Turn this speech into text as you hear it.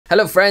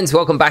Hello friends,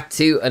 welcome back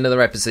to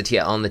another episode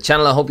here on the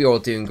channel. I hope you're all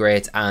doing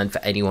great, and for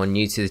anyone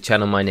new to the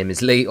channel, my name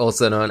is Lee,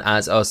 also known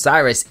as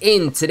Osiris.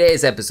 In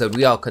today's episode,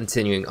 we are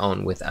continuing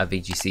on with our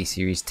VGC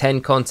Series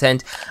 10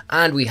 content,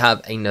 and we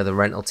have another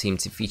rental team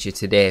to feature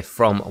today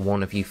from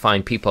one of you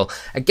fine people.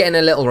 Again,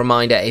 a little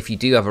reminder, if you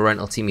do have a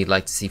rental team you'd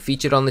like to see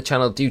featured on the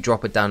channel, do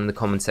drop it down in the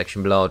comment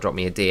section below, drop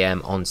me a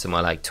DM on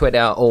somewhere like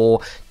Twitter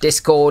or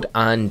Discord,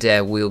 and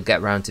we'll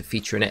get around to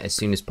featuring it as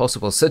soon as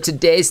possible. So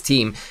today's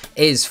team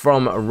is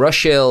from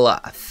Rushil.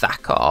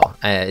 Thacker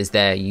is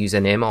their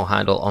username or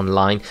handle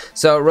online.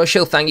 So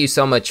Rushil, thank you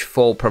so much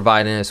for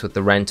providing us with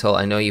the rental.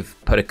 I know you've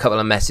put a couple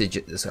of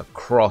messages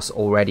across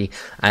already,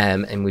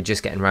 and we're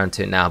just getting around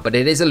to it now, but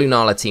it is a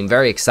Lunala team,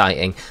 very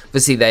exciting.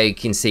 Obviously there you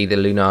can see the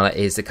Lunala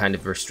is the kind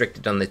of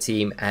restricted on the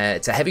team.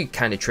 It's a heavy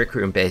kind of Trick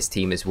Room based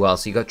team as well,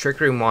 so you got Trick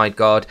Room, Wide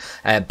Guard,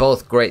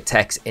 both great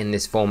techs in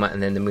this format,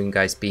 and then the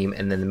Moongeist Beam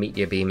and then the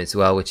Meteor Beam as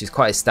well, which is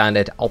quite a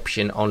standard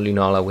option on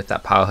Lunala with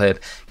that power herb,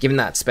 giving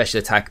that special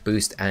attack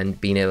boost and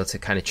being able to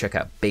kind of check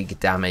out big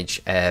damage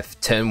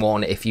turn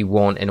one if you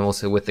want, and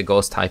also with the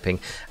ghost typing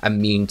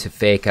immune to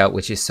fake out,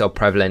 which is so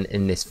prevalent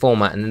in this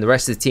format. And then the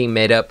rest of the team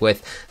made up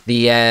with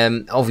the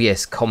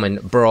obvious common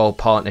brawl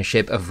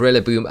partnership of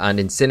Rillaboom and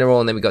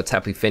Incineroar, and then we got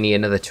Tapu Fini,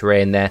 another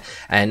terrain there,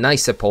 and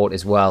nice support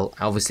as well,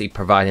 obviously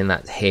providing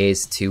that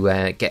haze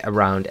to get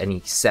around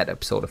any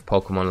setup sort of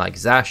Pokemon like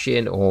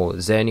Zacian or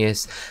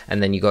Xerneas.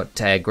 And then you got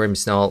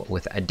Grimmsnarl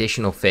with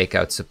additional fake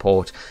out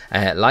support.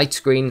 Light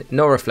screen,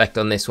 no reflect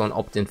on this one,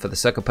 opting for the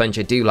Sucker Punch.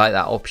 I do like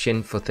that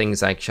option for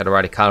things like Shadow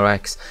Rider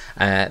Calyrex.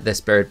 The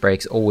Spirit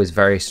Break's always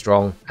very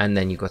strong, and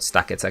then you've got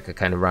Stakataka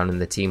kind of rounding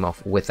the team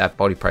off with that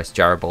Body Press,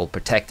 Jarable,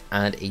 Protect,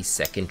 and a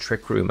second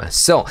Trick Roomer.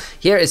 So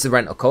here is the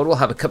rental code. We'll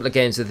have a couple of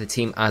games with the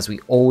team as we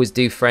always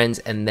do, friends,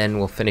 and then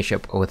we'll finish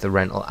up with the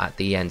rental at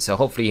the end. So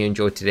hopefully you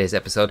enjoyed today's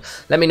episode.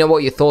 Let me know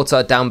what your thoughts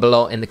are down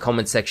below in the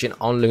comment section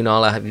on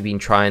Lunala. Have you been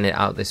trying it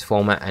out, this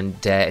format? And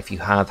if you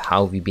have,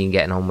 how have you been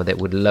getting on with it?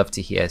 Would love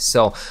to hear.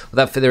 So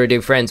without further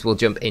ado, friends, we'll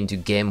jump into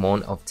game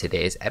one of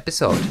today's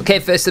episode. Okay,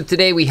 first up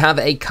today we have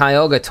a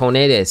Kyogre,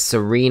 Tornadus,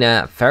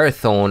 Serena,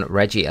 Ferrothorn,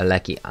 Reggie,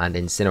 Alecki, and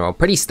Incineroar.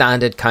 Pretty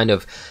standard kind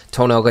of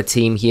Tornadus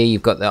team here.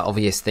 You've got the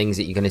obvious things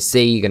that you're going to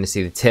see. You're going to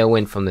see the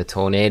Tailwind from the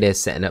Tornadus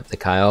setting up the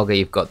Kyogre.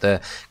 You've got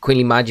the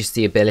Queenly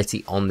Majesty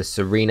ability on the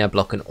Serena,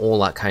 blocking all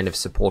that kind of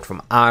support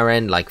from our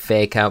end, like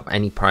fake out,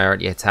 any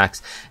priority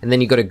attacks. And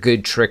then you've got a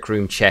good Trick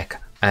Room check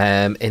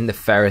in the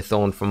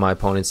Ferrothorn from my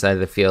opponent's side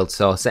of the field.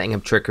 So setting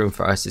up Trick Room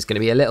for us is going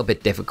to be a little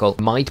bit difficult.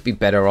 Might be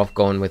better off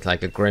going with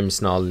like a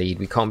Grimmsnarl lead.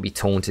 We can't be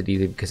taunted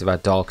either because of our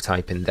Dark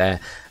type in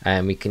there,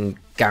 and we can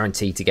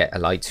guarantee to get a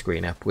light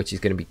screen up, which is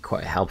going to be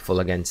quite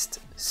helpful against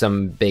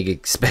some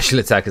big special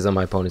attackers on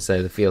my opponent's side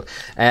of the field.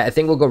 I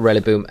think we'll go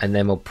Rillaboom, and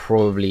then we'll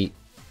probably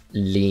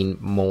lean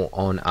more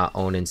on our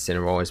own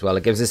Incineroar as well.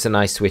 It gives us a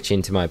nice switch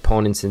into my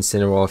opponent's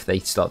Incineroar if they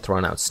start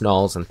throwing out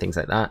Snarls and things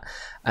like that,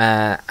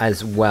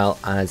 as well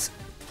as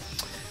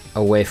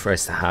a way for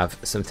us to have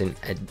something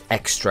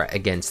extra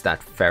against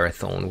that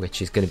Ferrothorn,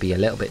 which is going to be a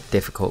little bit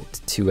difficult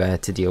to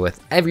deal with.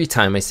 Every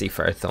time I see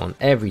Ferrothorn,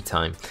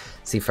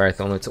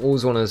 it's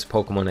always one of those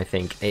Pokemon I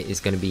think it is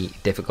going to be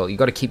difficult. You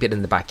got to keep it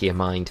in the back of your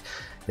mind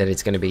that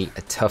it's going to be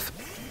a tough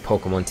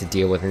Pokemon to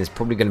deal with, and it's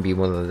probably going to be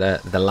one of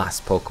the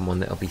last Pokemon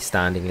that'll be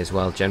standing as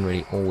well.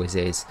 Generally always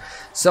is.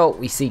 So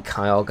we see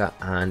Kyogre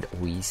and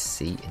we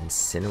see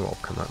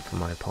Incineroar come out from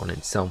my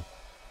opponent. So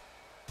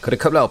got a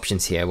couple of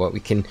options here where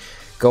we can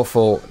go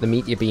for the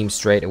Meteor Beam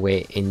straight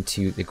away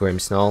into the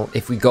Grimmsnarl.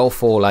 If we go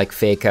for like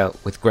fake out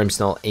with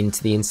Grimmsnarl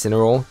into the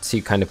Incineroar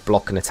to kind of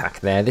block an attack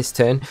there this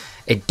turn,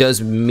 it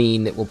does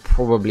mean that we'll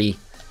probably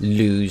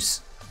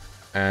lose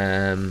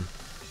our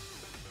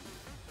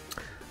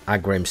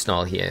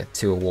Grimmsnarl here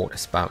to a Water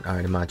Spout. I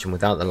would imagine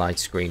without the light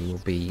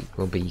screen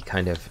we'll be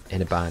kind of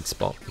in a bad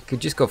spot. We could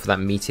just go for that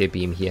Meteor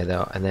Beam here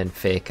though, and then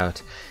fake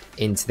out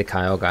into the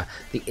Kyogre.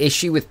 The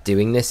issue with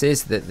doing this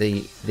is that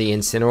the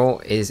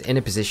Incineroar is in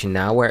a position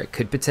now where it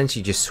could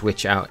potentially just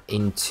switch out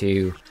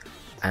into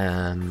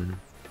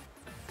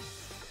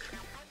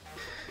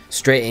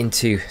straight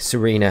into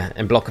Serena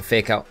and block a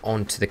fake out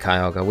onto the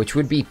Kyogre, which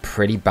would be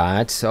pretty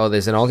bad. So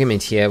there's an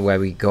argument here where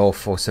we go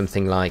for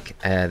something like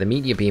the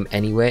Meteor Beam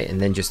anyway, and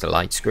then just a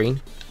light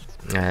screen,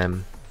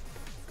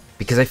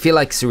 because I feel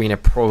like Serena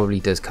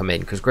probably does come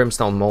in, because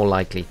Grimmsnarl more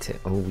likely to...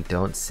 Oh, we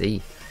don't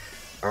see.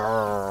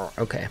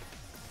 Okay,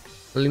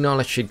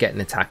 Lunala should get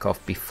an attack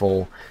off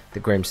before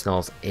the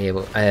Grimmsnarl's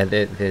able,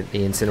 the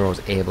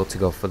Incineroar's able to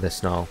go for the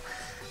Snarl.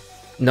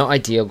 Not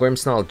ideal.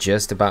 Grimmsnarl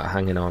just about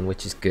hanging on,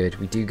 which is good.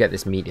 We do get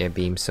this Meteor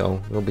Beam,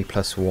 so we'll be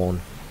 +1,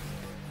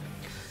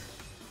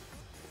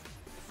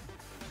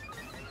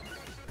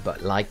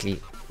 but likely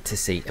to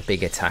see a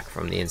big attack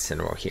from the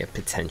Incineroar here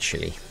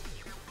potentially.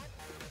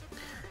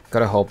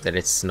 Gotta hope that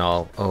it's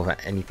Snarl over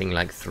anything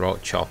like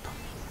Throat Chop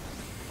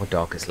or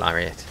Darkest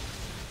Lariat.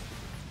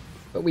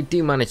 But we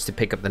do manage to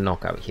pick up the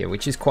knockout here,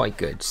 which is quite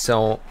good.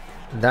 So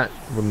that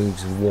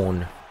removes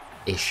one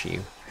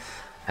issue.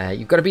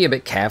 You've got to be a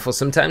bit careful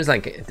sometimes.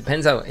 Like, it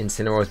depends how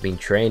Incineroar has been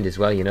trained as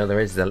well. You know, there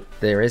is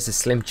a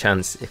slim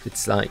chance if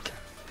it's like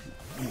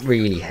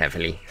really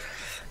heavily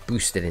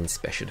boosted in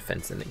special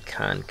defense, and it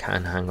can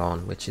hang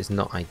on, which is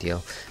not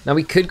ideal. Now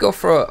we could go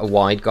for a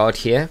wide guard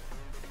here.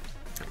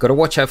 Got to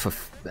watch out for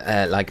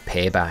like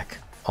payback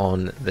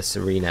on the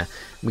Serena.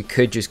 We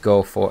could just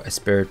go for a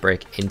Spirit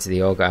Break into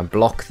the Ogre and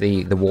block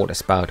the Water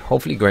Spout.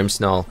 Hopefully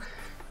Grimmsnarl,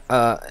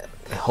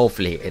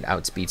 hopefully it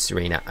outspeeds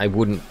Serena. I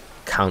wouldn't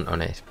count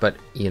on it, but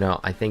you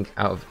know, I think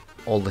out of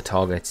all the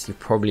targets, you're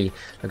probably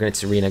looking at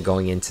Serena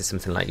going into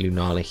something like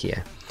Lunala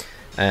here.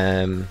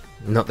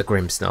 Not the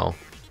Grimmsnarl.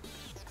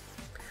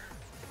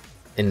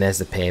 And there's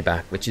the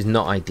payback, which is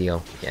not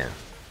ideal. Yeah,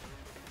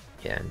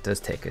 it does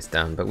take us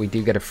down, but we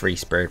do get a free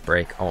Spirit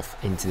Break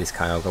off into this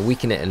Kyogre.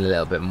 Weaken it a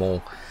little bit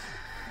more.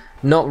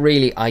 Not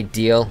really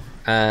ideal,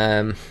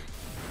 one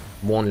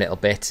little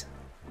bit,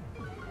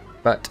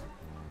 but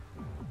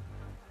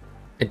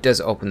it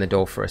does open the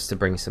door for us to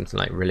bring something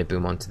like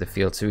Rillaboom onto the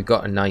field. So we've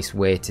got a nice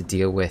way to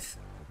deal with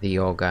the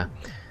Ogre.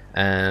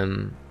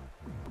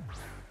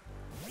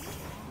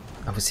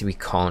 Obviously we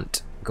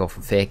can't go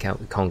for Fake Out,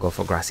 we can't go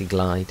for Grassy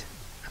Glide.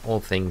 All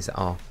things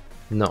are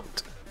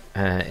not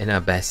in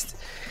our best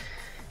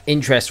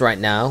interest right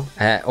now,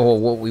 or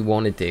what we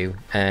want to do.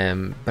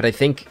 But I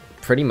think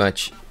pretty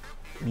much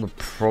we're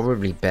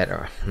probably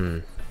better.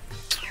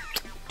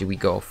 Do we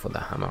go for the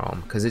Hammer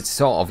Arm? Because it's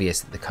so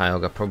obvious that the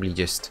Kyogre probably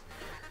just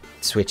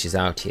switches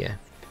out here.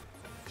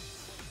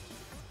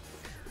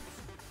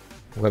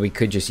 Where we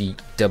could just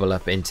double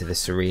up into the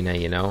Serena,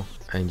 you know,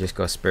 and just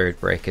go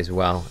Spirit Break as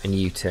well and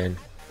U-turn.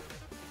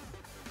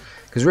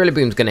 Because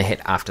Rillaboom's going to hit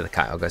after the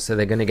Kyogre, so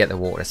they're going to get the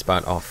Water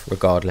Spout off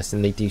regardless,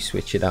 and they do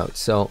switch it out.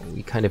 So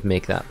we kind of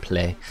make that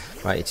play,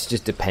 right? It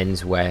just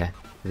depends where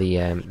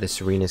the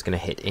Serena's going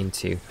to hit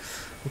into.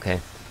 Okay,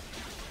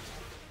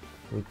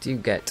 we do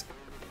get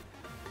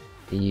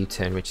the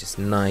U-turn, which is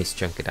a nice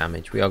chunk of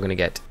damage. We are going to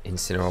get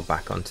Incineroar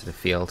back onto the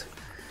field.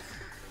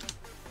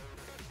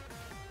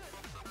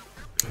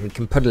 We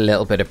can put a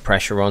little bit of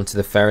pressure onto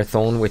the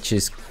Ferrothorn, which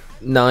is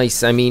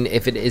nice. I mean,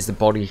 if it is the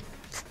body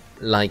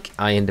like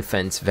Iron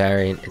Defense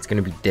variant, it's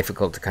going to be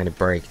difficult to kind of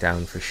break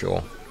down for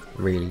sure.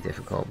 Really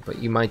difficult. But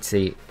you might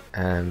see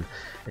a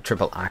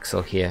triple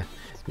Axle here,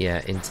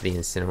 yeah, into the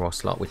Incineroar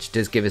slot, which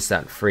does give us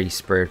that free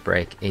Spirit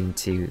Break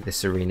into the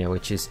Serena,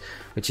 which is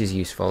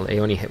useful. They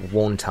only hit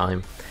one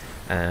time.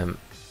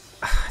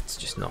 It's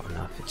just not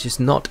enough. It's just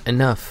not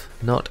enough.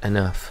 Not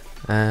enough.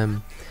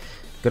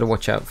 Got to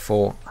watch out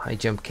for High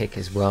Jump Kick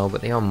as well,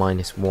 but they are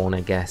 -1, I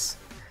guess.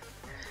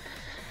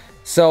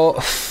 So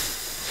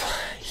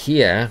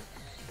here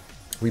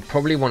we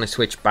probably want to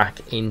switch back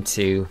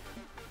into...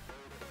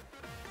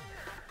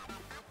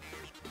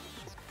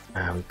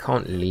 we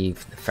can't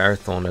leave the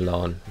Ferrothorn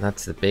alone.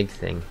 That's the big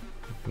thing.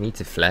 We need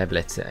to Flare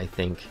Blitz it, I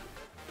think.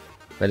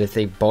 But if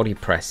they Body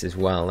Press as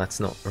well,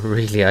 that's not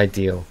really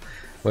ideal.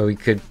 Where we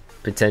could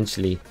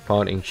potentially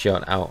Parting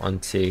Shot out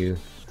onto...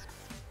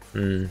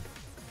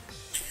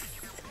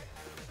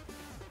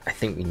 I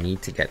think we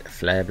need to get a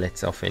Flare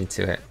Blitz off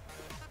into it.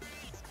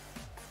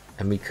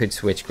 And we could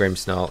switch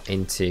Grimmsnarl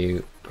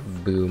into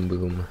Boom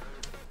Boom.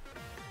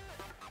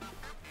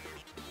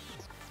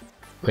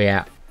 But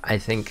yeah, I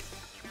think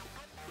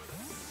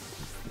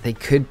they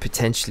could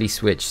potentially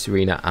switch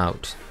Serena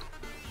out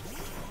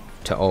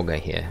to Ogre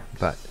here,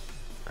 but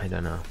I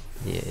don't know.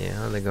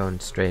 Yeah, they're going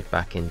straight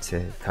back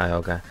into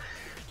Kyogre.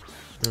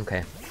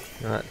 Okay,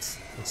 well,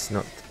 it's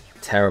not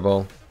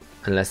terrible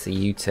unless the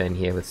U-turn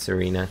here with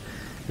Serena.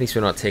 At least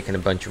we're not taking a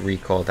bunch of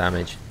recoil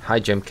damage. High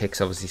Jump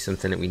Kick's obviously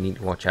something that we need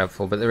to watch out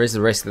for, but there is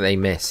the risk that they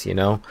miss, you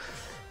know?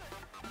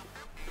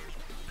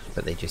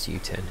 But they just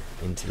U-turn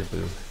into the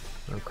Boom.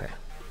 Okay,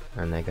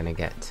 and they're going to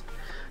get...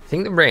 I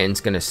think the rain's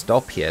going to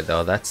stop here,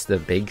 though. That's the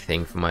big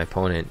thing for my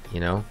opponent,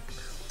 you know?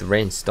 The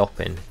rain's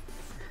stopping.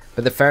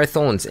 But the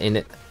Ferrothorn's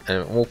in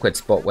an awkward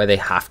spot where they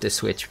have to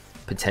switch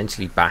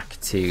potentially back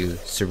to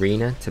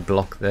Serena to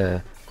block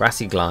the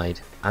Grassy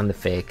Glide and the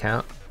Fake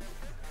Out.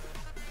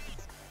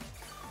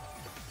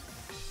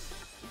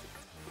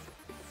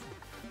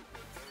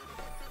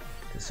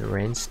 Does the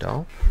rain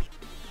stop?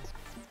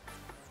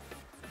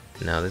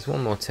 No, there's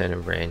one more turn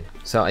of rain.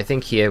 So I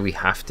think here we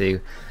have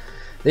to...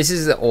 This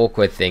is the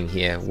awkward thing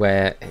here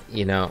where,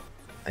 you know,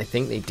 I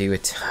think they do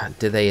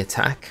do they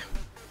attack?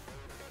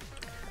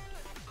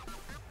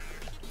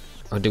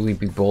 Or do we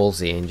be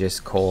ballsy and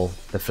just call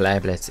the Flare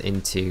Blitz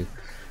into...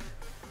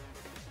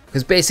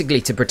 Because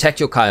basically to protect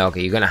your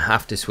Kyogre, you're going to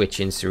have to switch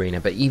in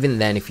Serena. But even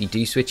then, if you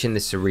do switch in the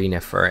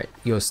Serena for it,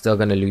 you're still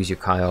going to lose your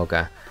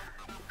Kyogre.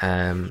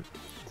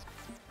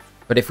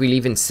 But if we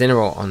leave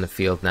Incineroar on the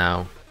field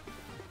now,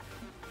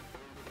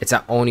 it's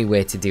our only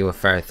way to deal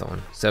with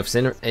Ferrothorn. So if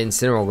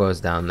Incineroar goes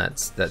down,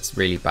 that's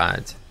really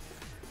bad.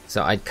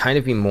 So I'd kind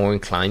of be more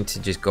inclined to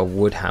just go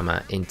Wood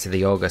Hammer into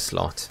the Ogre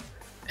slot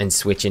and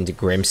switch into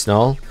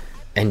Grimmsnarl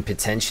and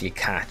potentially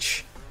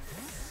catch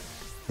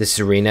the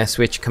Serena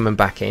switch coming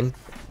back in.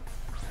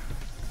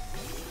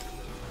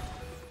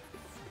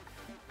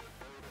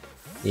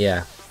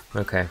 Yeah,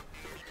 okay.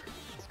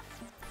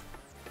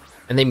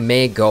 And they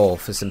may go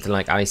for something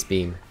like Ice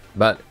Beam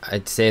But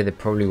I'd say they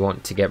probably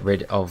want to get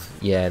rid of,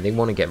 yeah, they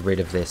want to get rid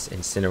of this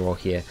Incineroar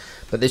here.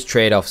 But this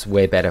trade-off's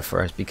way better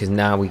for us because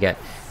now we get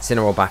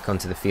Incineroar back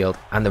onto the field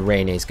and the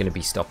rain is going to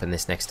be stopping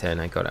this next turn.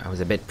 I was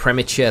a bit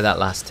premature that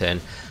last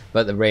turn,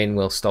 but the rain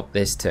will stop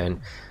this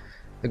turn.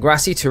 The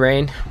grassy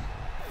terrain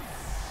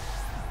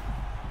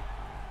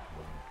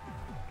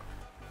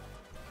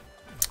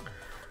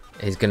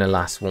is going to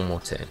last one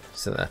more turn.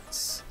 So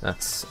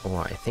that's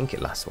alright. I think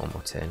it lasts one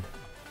more turn.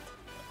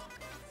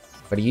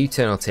 But a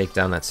U-turn will take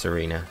down that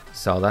Serena,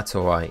 so that's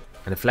alright.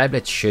 And the Flare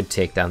Blitz should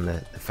take down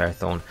the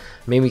Ferrothorn.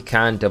 I mean, we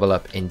can double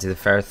up into the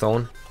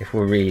Ferrothorn if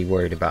we're really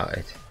worried about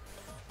it.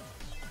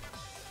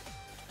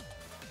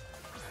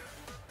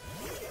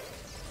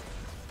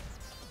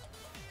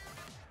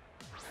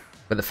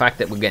 But the fact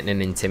that we're getting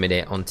an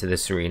Intimidate onto the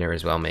Serena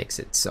as well makes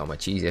it so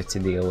much easier to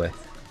deal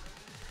with.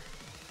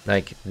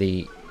 Like,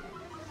 the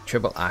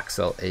Triple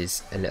Axle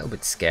is a little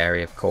bit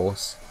scary, of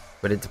course.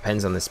 But it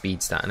depends on the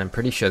speed stat, and I'm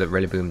pretty sure that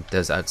Rillaboom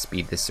does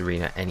outspeed this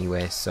Serena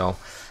anyway, so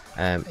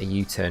a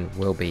U-turn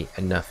will be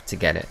enough to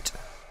get it.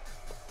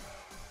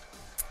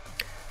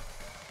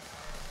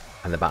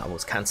 And the battle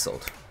was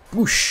cancelled.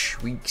 Whoosh!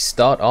 We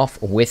start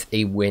off with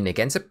a win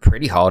against a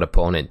pretty hard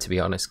opponent, to be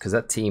honest, because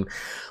that team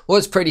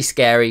was pretty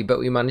scary, but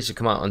we managed to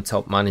come out on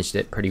top, managed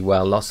it pretty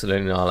well. Lost to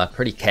Lunala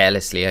pretty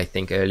carelessly, I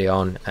think, early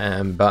on,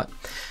 but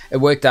it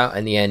worked out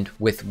in the end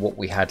with what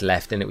we had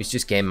left, and it was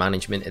just game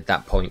management at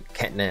that point,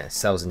 getting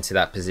ourselves into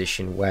that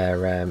position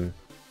where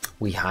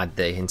we had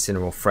the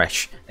Incineroar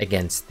fresh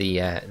against the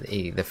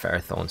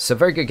Ferrothorn. So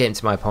very good game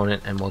to my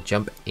opponent, and we'll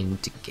jump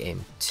into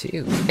game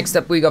 2. Next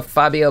up, we got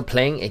Fabio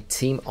playing a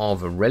team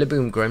of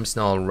Rillaboom,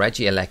 Grimmsnarl,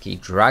 Regieleki,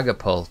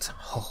 Dragapult,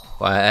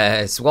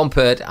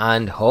 Swampert,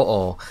 and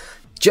Ho-Oh.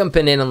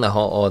 Jumping in on the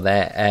Ho-Oh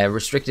there.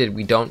 Restricted,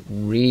 we don't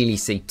really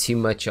see too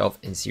much of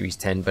in Series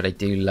 10, but I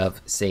do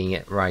love seeing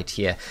it right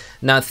here.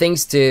 Now,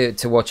 things to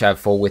watch out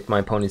for with my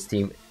opponent's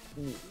team,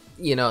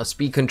 you know,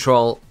 speed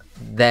control,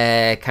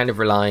 they're kind of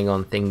relying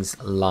on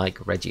things like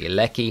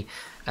Regieleki,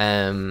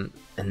 and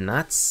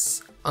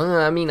that's,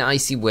 I mean,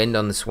 Icy Wind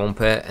on the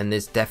Swampert, and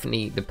there's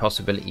definitely the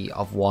possibility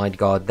of Wide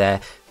Guard there.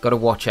 Got to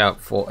watch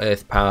out for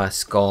Earth Power,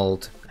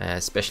 Scald,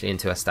 especially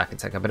into a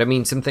Stakataka. But I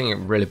mean, something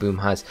that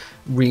Rillaboom has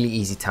really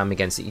easy time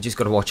against it. You just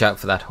got to watch out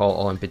for that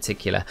Ho-Oh in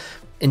particular.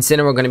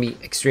 Incineroar going to be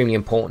extremely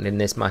important in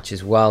this match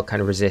as well.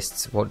 Kind of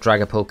resists what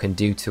Dragapult can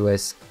do to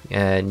us.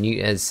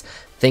 As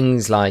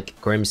things like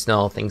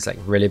Grimmsnarl, things like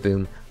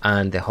Rillaboom,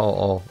 and the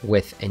Ho-Oh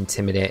with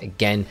Intimidate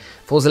again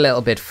falls a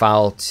little bit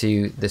foul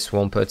to the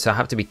Swampert, so I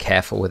have to be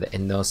careful with it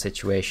in those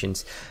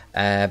situations.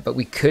 But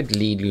we could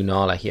lead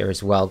Lunala here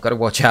as well. Got to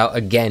watch out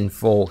again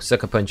for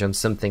Sucker Punch on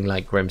something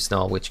like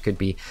Grimmsnarl, which could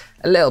be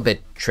a little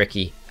bit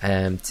tricky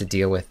to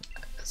deal with.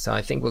 So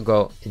I think we'll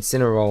go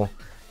Incineroar,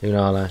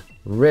 Lunala,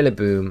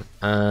 Rillaboom,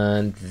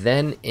 and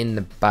then in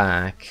the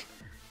back,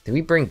 do we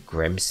bring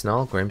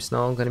Grimmsnarl?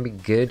 Grimmsnarl going to be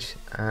good.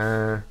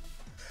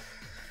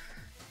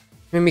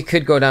 I mean, we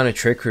could go down a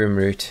Trick Room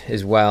route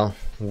as well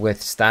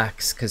with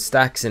stacks, because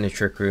stacks in a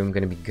Trick Room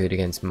going to be good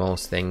against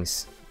most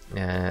things,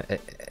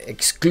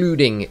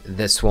 excluding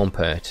the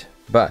Swampert.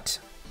 But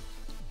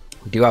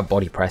we do have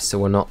Body Press, so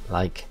we're not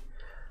like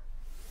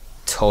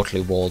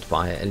totally walled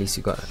by it. At least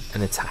we've got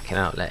an attacking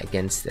outlet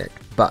against it.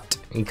 But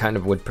we kind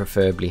of would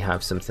preferably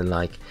have something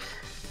like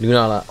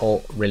Lunala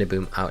or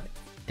Rillaboom out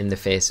in the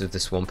face of the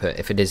Swampert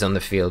if it is on the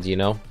field, you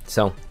know.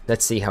 So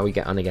let's see how we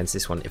get on against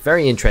this one. A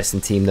very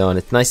interesting team though, and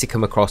it's nice to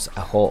come across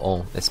a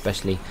Ho-Oh,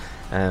 especially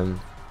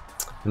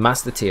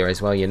Master Tier as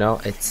well, you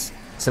know. It's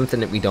something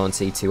that we don't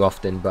see too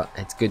often, but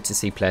it's good to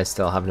see players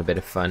still having a bit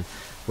of fun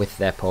with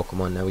their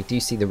Pokemon. Now we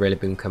do see the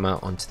Rillaboom come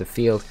out onto the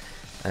field.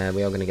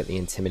 We are going to get the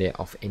Intimidate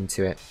off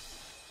into it.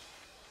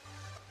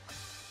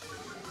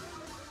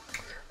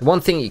 The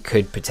one thing you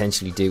could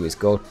potentially do is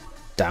go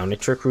down a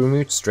Trick Room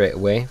route straight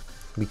away.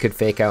 We could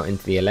fake out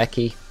into the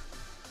Eleki.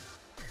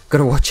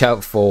 Gotta watch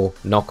out for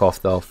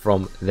knockoff though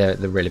from the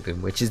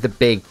Rillaboom, which is the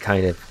big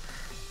kind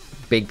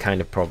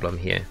of problem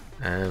here.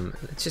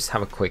 Let's just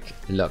have a quick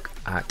look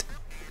at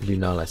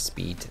Lunala's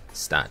speed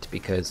stat,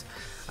 because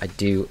I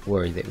do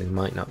worry that we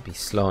might not be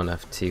slow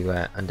enough to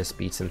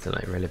underspeed something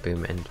like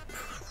Rillaboom, and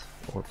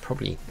or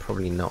probably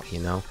not, you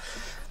know.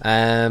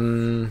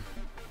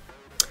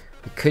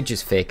 We could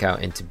just fake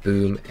out into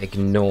Boom,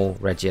 ignore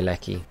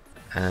Regieleki.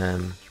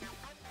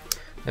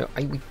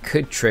 We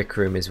could Trick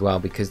Room as well,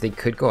 because they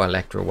could go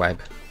Electro Web.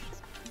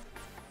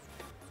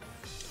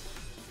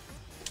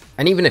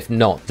 And even if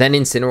not, then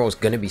Incineroar is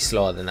going to be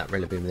slower than that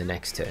Rillaboom the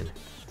next turn.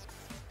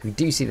 We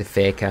do see the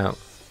fake out.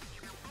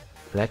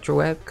 Electro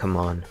Web, come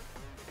on.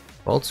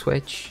 Volt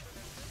Switch,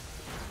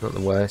 not the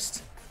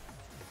worst.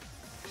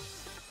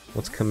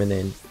 What's coming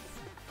in?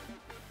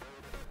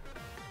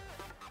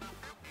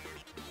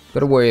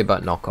 Got to worry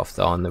about knockoff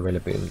though on the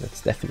Rillaboom.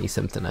 That's definitely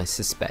something I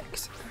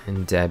suspect.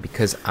 And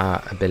because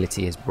our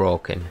ability is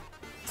broken,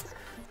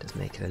 it does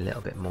make it a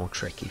little bit more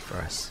tricky for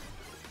us.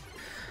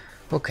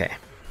 Okay.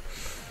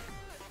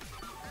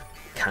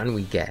 Can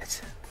we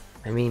get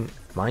I mean,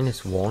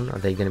 -1, are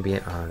they going to be...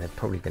 Oh, they're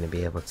probably going to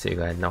be able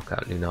to knock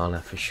out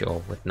Lunala for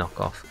sure with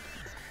knockoff.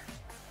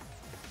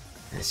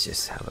 Let's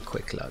just have a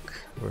quick look.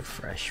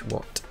 Refresh.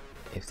 What?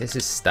 If this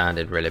is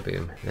standard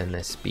Rillaboom, then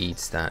their speed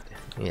stat...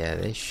 Yeah,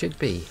 they should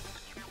be.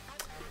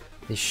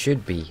 They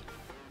should be.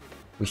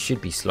 We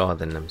should be slower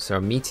than them. So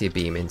a Meteor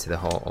Beam into the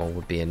Ho-Oh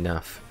would be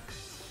enough.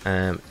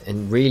 And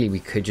really, we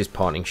could just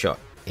Parting Shot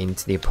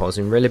into the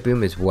opposing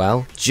Rillaboom as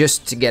well,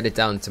 just to get it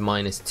down to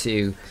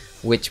 -2,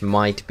 which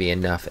might be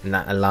enough, and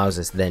that allows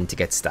us then to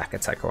get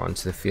Stakataka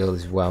onto the field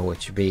as well,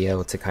 which would be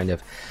able to kind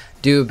of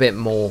do a bit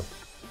more.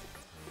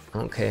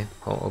 Okay,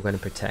 we're going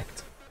to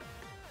protect.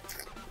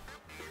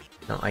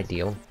 Not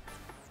ideal.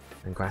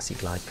 And Grassy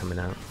Glide coming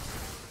out.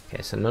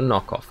 Okay, so no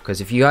knockoff,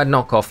 because if you had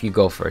knockoff, you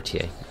go for it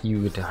here.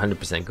 You would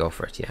 100% go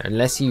for it here,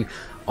 unless you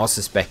are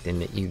suspecting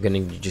that you're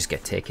going to just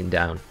get taken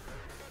down.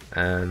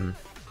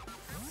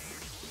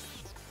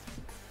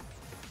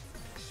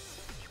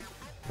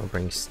 We'll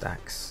bring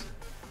Stacks.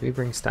 Do we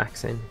bring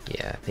Stacks in?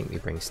 Yeah, I think we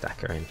bring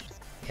Stacker in.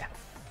 Yeah.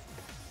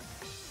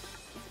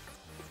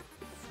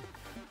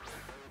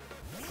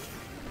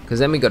 Because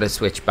then we got to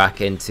switch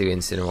back into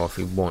Incineroar if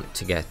we want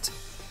to get...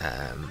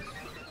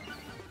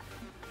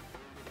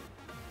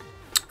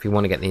 if we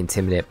want to get the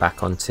Intimidate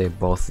back onto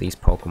both these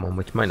Pokemon,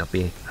 which might not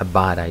be a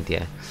bad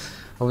idea.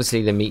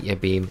 Obviously the Meteor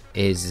Beam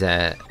is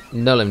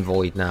null and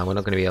void now. We're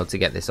not going to be able to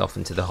get this off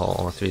into the hole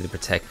or through the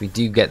Protect. We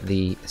do get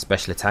the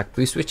special attack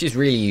boost, which is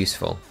really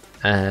useful.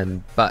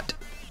 But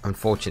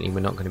unfortunately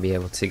we're not going to be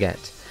able to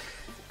get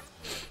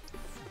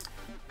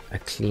a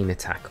clean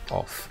attack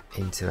off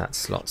into that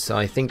slot. So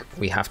I think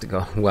we have to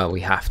go, well,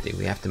 we have to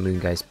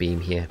Moongeist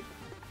Beam here.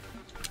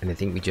 And I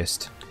think we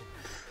just...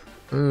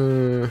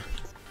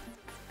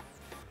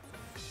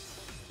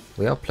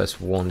 we are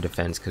 +1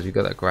 defense because we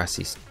got that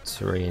Grassy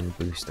Terrain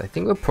boost. I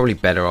think we're probably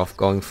better off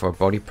going for a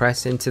Body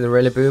Press into the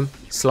Rillaboom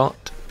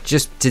slot,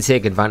 just to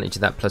take advantage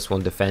of that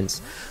 +1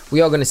 defense.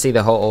 We are going to see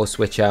the Ho-Oh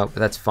switch out,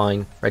 but that's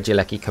fine.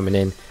 Regieleki coming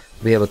in,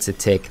 we'll be able to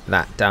take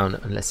that down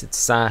unless it's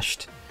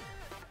sashed.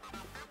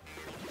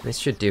 This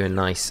should do a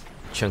nice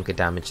chunk of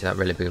damage to that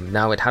Rillaboom.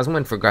 Now it hasn't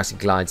went for a Grassy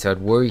Glide, so I'd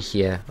worry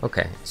here.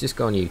 Okay, let's just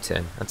go on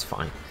U-turn, that's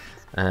fine.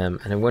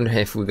 And I wonder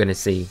if we're going to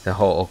see the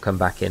Ho-Oh come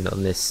back in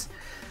on this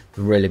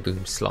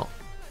Rillaboom slot.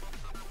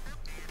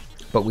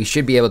 But we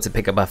should be able to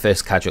pick up our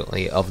first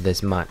casualty of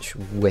this match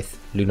with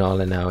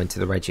Lunala now into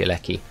the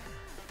Regieleki.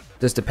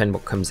 Does depend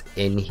what comes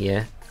in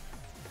here.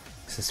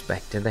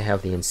 Suspected they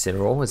have the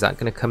Incineroar. Is that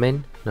going to come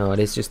in? No, it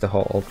is just the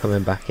Ho-Oh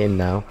coming back in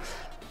now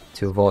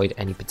to avoid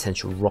any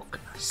potential rock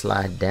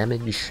slide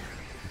damage.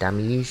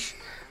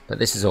 But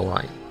this is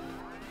alright,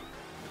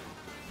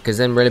 because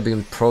then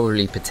Rillaboom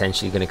probably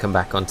potentially going to come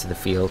back onto the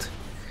field.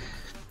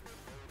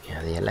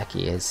 Yeah, the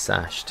Aleki is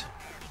sashed.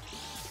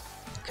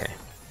 Okay.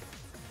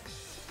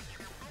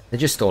 They're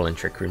just stalling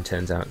Trick Room,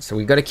 turns out. So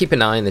we've got to keep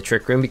an eye on the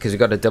Trick Room, because we've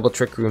got a double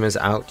Trick Roomers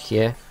out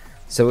here.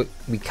 So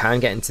we can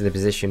get into the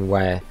position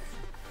where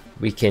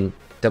we can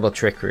double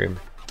Trick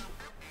Room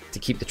to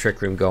keep the Trick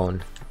Room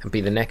going and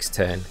be the next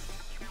turn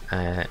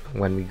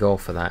when we go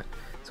for that.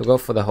 So we'll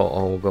go for the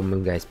Ho-Oh, we'll go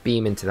Moongeist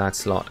Beam into that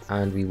slot,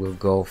 and we will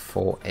go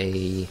for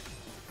a...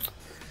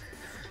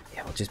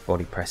 Yeah, we'll just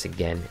Body Press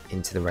again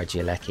into the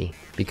Regieleki,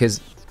 because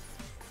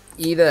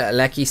either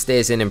Aleki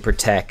stays in and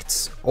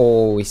protects,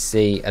 or we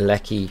see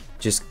Aleki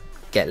just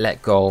get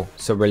let go,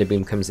 so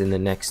Rillaboom comes in the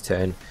next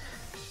turn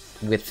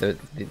with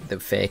the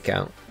fake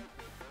out,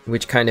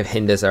 which kind of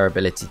hinders our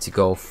ability to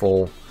go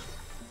for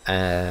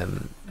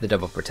the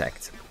double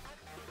protect.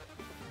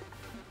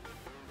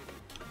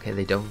 Okay,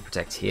 they double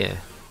protect here.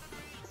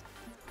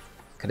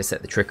 Could have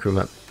set the Trick Room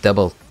up.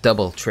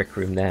 Double Trick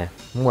Room there.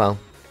 Well.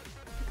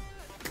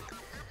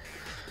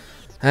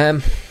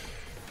 Now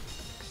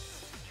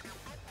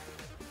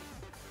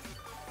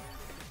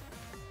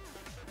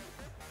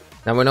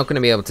we're not going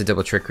to be able to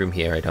double Trick Room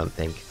here, I don't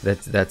think.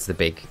 That's the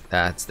big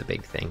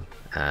thing.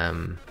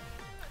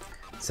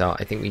 So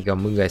I think we go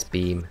Moongeist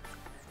Beam.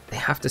 They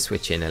have to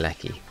switch in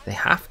Aleki. They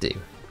have to,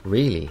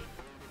 really.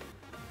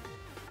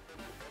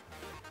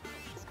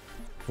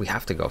 We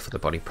have to go for the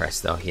Body Press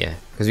though here,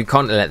 because we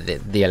can't let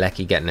the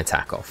Aleki get an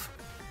attack off.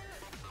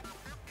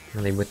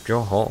 And they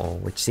withdraw Ho-Oh,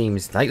 which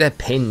seems like they're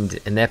pinned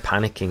and they're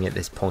panicking at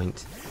this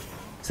point.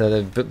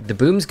 So the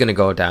Boom's going to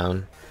go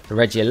down, the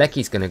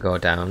Regieleki's going to go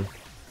down,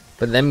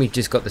 but then we've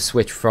just got the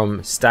switch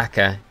from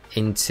Stacker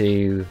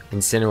into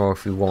Incineroar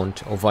if we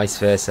want, or vice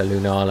versa,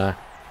 Lunala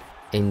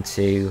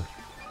into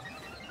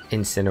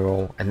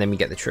Incineroar, and then we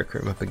get the Trick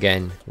Room up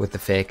again with the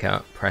fake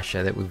out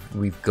pressure that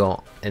we've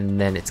got, and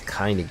then it's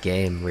kind of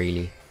game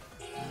really.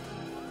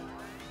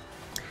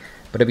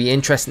 But it'd be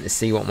interesting to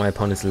see what my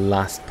opponent's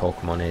last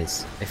Pokemon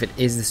is. If it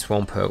is the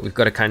Swampert, we've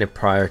got to kind of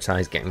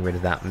prioritize getting rid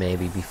of that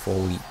maybe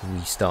before we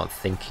start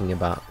thinking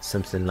about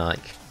something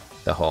like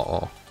the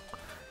Ho-Oh.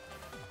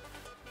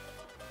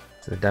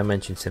 So the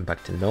Dimension Sim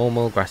back to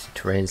normal, Grassy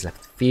Terrain's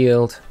left the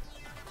field.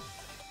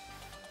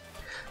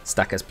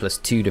 Stacker's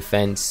 +2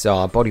 defense, so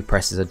our Body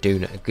Presses are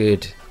doing a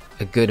good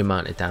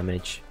amount of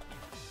damage.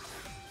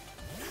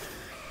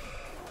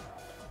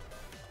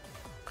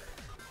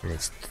 And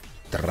it's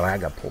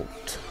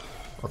Dragapult.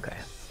 Okay.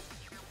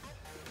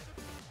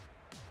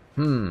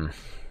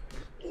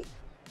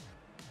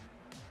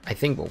 I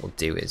think what we'll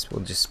do is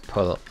we'll just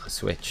pull a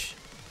switch.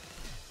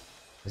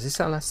 Is this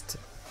our last?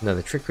 No,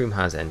 the Trick Room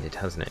has ended,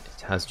 hasn't it?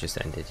 It has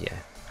just ended, yeah.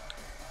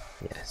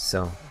 Yeah,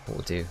 so what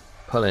we'll do,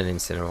 pull an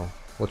Incineroar.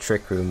 We'll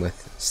Trick Room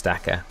with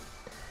Stacker.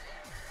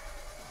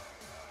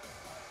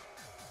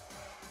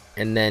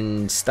 And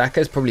then Stacker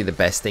is probably the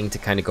best thing to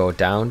kind of go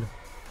down,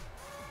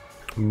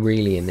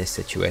 really, in this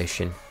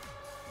situation.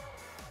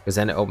 Because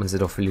then it opens the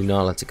door for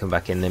Lunala to come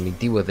back in, then we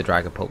deal with the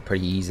Dragapult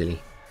pretty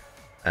easily.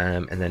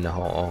 And then the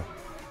Ho-Oh,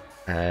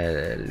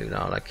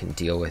 Lunala can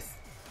deal with.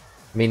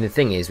 I mean, the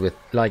thing is, with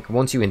like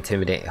once you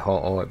intimidate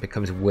Ho-Oh, it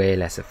becomes way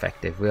less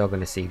effective. We are going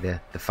to see the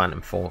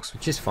Phantom Force,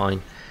 which is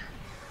fine.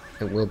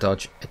 It will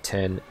dodge a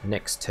turn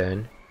next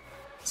turn.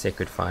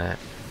 Sacred Fire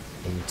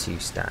into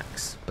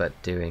stacks, but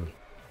doing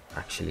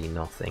actually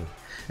nothing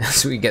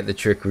as we get the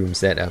Trick Room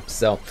set up.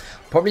 So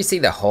probably see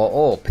the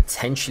Ho-Oh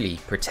potentially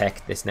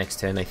protect this next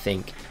turn, I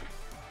think.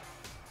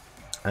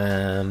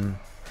 Well,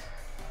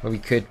 we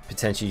could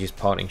potentially just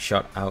Parting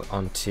Shot out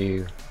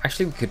onto...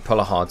 Actually, we could pull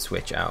a hard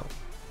switch out.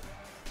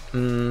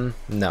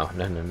 No.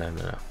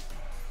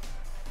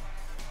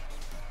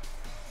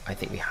 I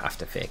think we have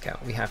to fake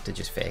out. We have to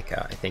just fake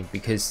out, I think,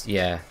 because,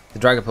 yeah, the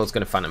Dragapult's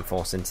going to Phantom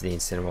Force into the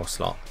Incineroar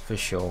slot, for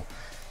sure.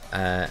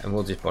 And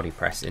we'll just Body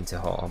Press into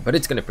Ho-Oh. But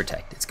it's going to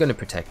protect. It's going to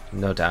protect,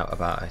 no doubt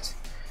about it.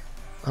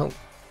 Oh,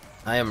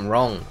 I am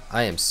wrong.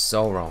 I am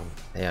so wrong.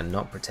 They are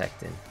not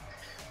protecting.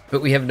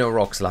 But we have no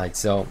Rock Slide,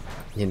 so,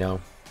 you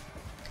know.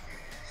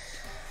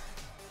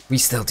 We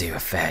still do a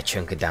fair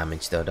chunk of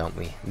damage though, don't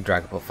we?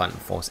 Dragapult Phantom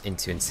Force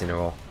into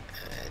Incineroar.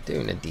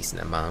 Doing a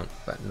decent amount,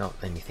 but not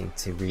anything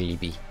to really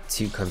be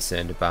too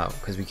concerned about,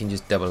 because we can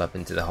just double up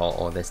into the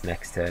Ho-Oh this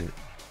next turn.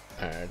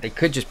 They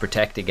could just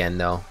protect again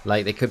though.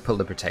 Like, they could pull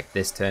the protect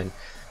this turn,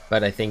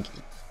 but I think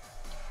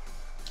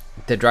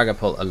the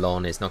Dragapult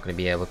alone is not going to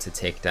be able to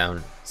take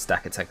down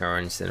Stakataka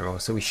or Incineroar,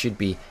 so we should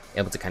be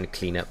able to kind of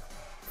clean up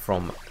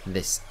from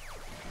this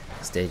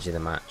stage of the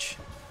match.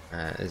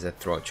 As a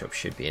Throat Chop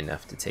should be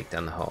enough to take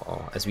down the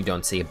Ho-Oh, as we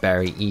don't see a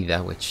Berry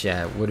either, which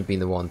would have been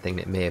the one thing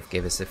that may have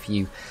given us a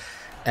few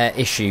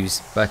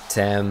issues. But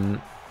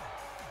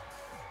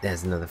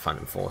there's another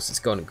Phantom Force. It's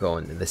going to go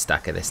into the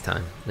Stacker this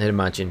time, I'd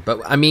imagine. But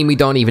I mean, we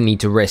don't even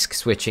need to risk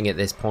switching at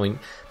this point.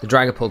 The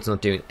Dragapult's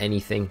not doing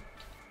anything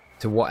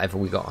to whatever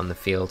we got on the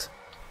field.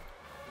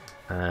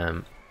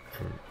 And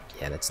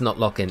yeah, let's not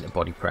lock into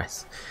Body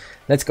Press.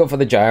 Let's go for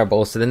the Gyro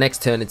Ball. So the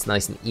next turn, it's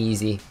nice and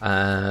easy.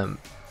 And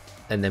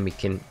then we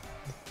can,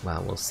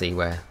 well, we'll see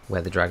where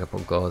the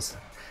Dragapult goes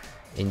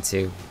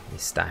into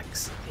his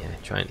stacks. Yeah,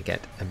 trying to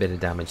get a bit of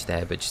damage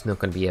there, but just not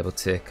going to be able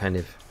to kind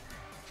of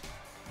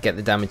get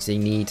the damage they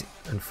need,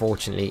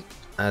 unfortunately,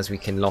 as we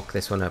can lock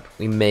this one up.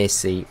 We may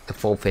see a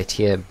forfeit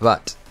here,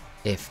 but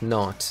if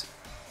not,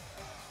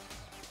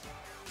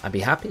 I'd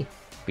be happy.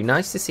 It'd be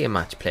nice to see a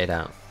match played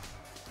out.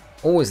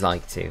 Always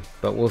like to,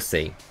 but we'll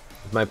see.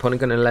 Is my opponent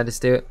going to let us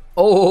do it?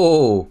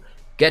 Oh!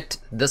 Get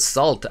the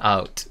salt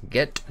out.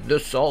 Get the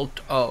salt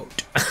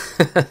out.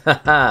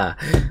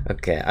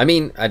 Okay, I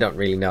mean, I don't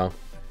really know.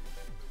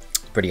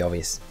 Pretty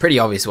obvious. Pretty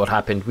obvious what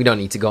happened. We don't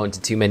need to go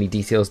into too many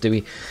details, do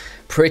we?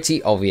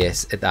 Pretty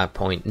obvious at that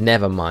point.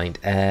 Never mind.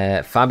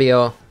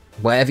 Fabio,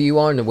 wherever you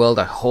are in the world,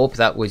 I hope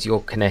that was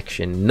your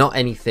connection. Not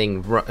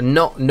anything,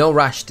 no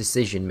rash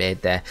decision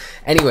made there.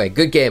 Anyway,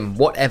 good game.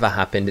 Whatever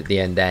happened at the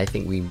end there, I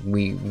think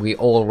we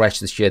all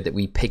rest assured that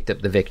we picked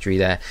up the victory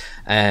there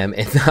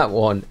in that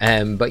one.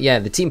 But yeah,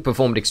 the team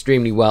performed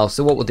extremely well.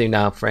 So what we'll do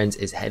now, friends,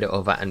 is head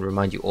over and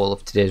remind you all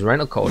of today's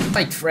rental code.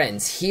 Right,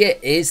 friends, here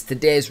is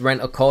today's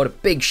rental code. A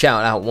big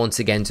shout out once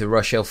again to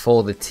Rushil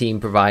for the team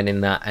providing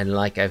that. And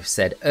like I've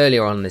said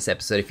earlier on in this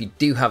episode, if you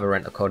do have a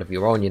rental code of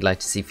your own you'd like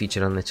to see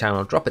featured on the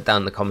channel, drop it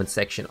down in the comments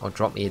section or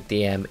drop me a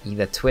DM.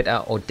 Either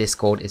Twitter or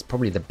Discord is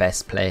probably the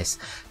best place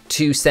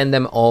to send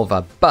them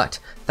over. But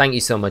thank you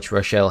so much,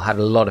 Rushil. Had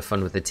a lot of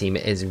fun with the team.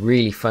 It is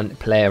really fun to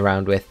play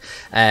around with,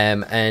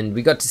 and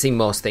we got to see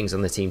most things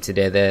on the team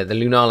today. The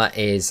Lunala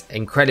is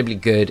incredibly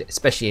good,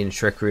 especially in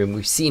Trick Room.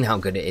 We've seen how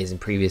good it is in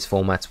previous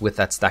formats with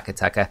that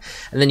Stakataka,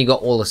 and then you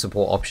got all the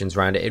support options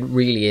around it. It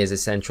really is a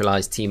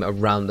centralized team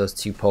around those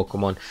two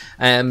Pokemon,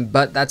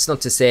 but that's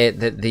not to say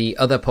that the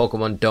other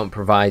Pokemon don't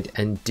provide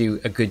and do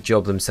a good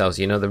job themselves.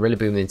 You know, the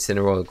Rillaboom, the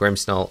Incineroar, the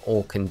Grimmsnarl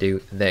all can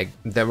do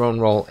their own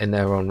role in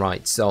their own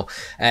right. So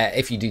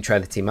if you do try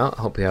the team out,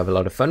 I hope you have a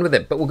lot of fun with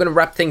it. But we're going to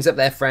wrap things up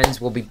there, friends.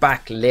 We'll be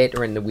back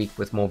later in the week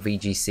with more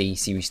VGC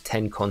Series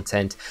 10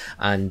 content.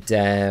 And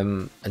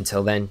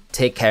until then,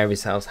 take care of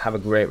yourselves. Have a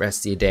great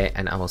rest of your day.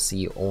 And I will see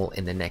you all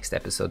in the next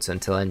episode. So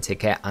until then, take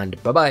care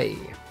and bye-bye.